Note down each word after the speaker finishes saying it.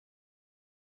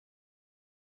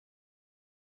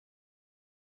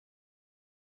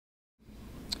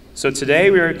So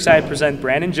today we are excited to present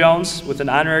Brandon Jones with an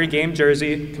honorary game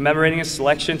jersey commemorating his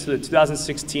selection to the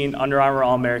 2016 Under Armour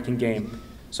All-American Game.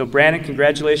 So Brandon,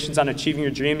 congratulations on achieving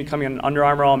your dream, becoming an Under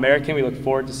Armour All-American. We look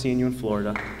forward to seeing you in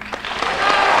Florida.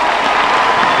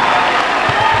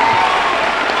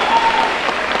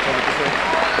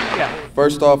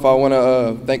 First off, I want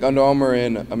to thank Under Armour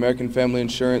and American Family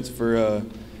Insurance for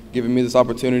giving me this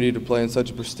opportunity to play in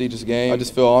such a prestigious game. I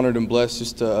just feel honored and blessed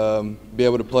just to be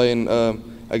able to play in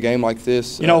a game like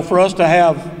this. You know, for us to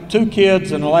have 2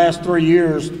 kids in the last 3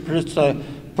 years to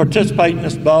participate in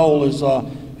this bowl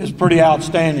is pretty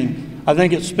outstanding. I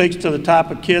think it speaks to the type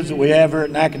of kids that we have here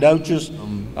at Nacogdoches.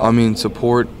 I mean,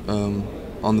 support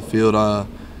on the field.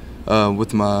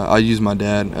 I use my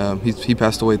dad. He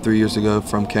passed away 3 years ago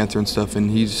from cancer and stuff,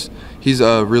 and he's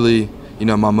really, you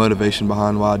know, my motivation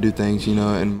behind why I do things, you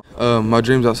know. And my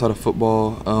dreams outside of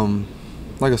football,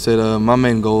 like I said, my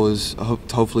main goal is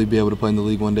to hopefully be able to play in the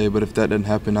league one day. But if that doesn't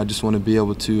happen, I just want to be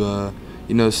able to,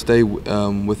 you know, stay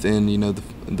within, you know,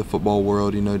 the football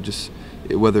world, you know, just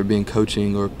whether it be in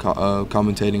coaching or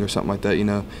commentating or something like that, you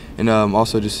know. And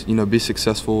also just, you know, be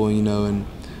successful, you know, and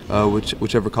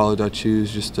whichever college I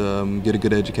choose, just get a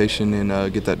good education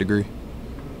and get that degree.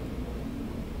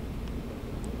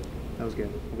 That was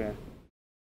good. Okay.